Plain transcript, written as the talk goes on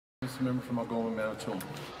Mr. Member from Algoma, Manitoulin.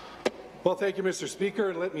 Well, thank you, Mr.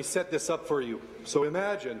 Speaker, and let me set this up for you. So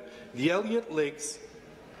imagine the Elliot Lakes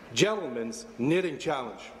Gentlemen's Knitting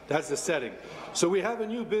Challenge. That's the setting. So we have a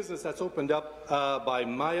new business that's opened up by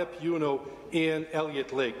Maya Puno in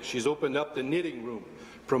Elliot Lake. She's opened up the knitting room,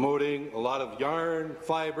 promoting a lot of yarn,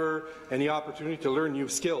 fiber, and the opportunity to learn new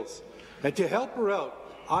skills. And to help her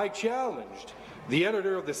out, I challenged the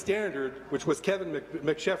editor of the Standard, which was Kevin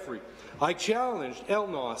McSheffrey. I challenged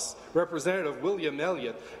ELNOS Representative William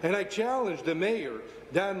Elliott, and I challenged the Mayor,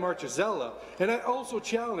 Dan Marchesella, and I also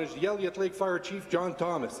challenged the Elliot Lake Fire Chief, John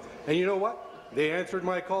Thomas. And you know what? They answered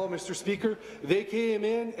my call, Mr. Speaker. They came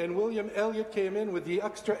in, and William Elliott came in with the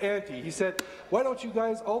extra ante. He said, why don't you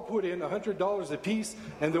guys all put in $100 apiece,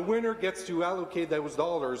 and the winner gets to allocate those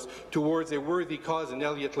dollars towards a worthy cause in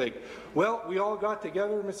Elliot Lake. Well, we all got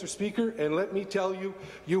together, Mr. Speaker, and let me tell you,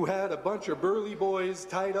 you had a bunch of burly boys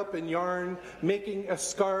tied up in yarn, making a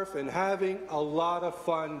scarf and having a lot of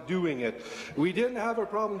fun doing it. We didn't have a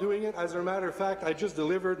problem doing it. As a matter of fact, I just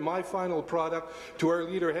delivered my final product to our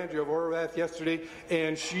leader, Andrea of Horwath, yesterday,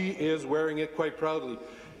 and she is wearing it quite proudly.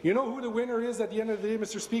 You know who the winner is at the end of the day,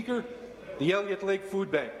 Mr. Speaker? The Elliot Lake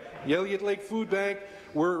Food Bank. The Elliot Lake Food Bank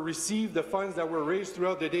received the funds that were raised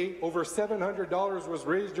throughout the day. Over $700 was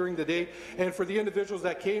raised during the day, and for the individuals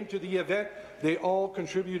that came to the event, they all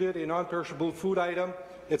contributed a non-perishable food item.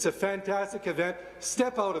 It's a fantastic event.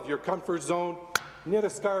 Step out of your comfort zone, knit a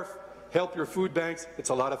scarf, help your food banks. It's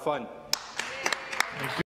a lot of fun.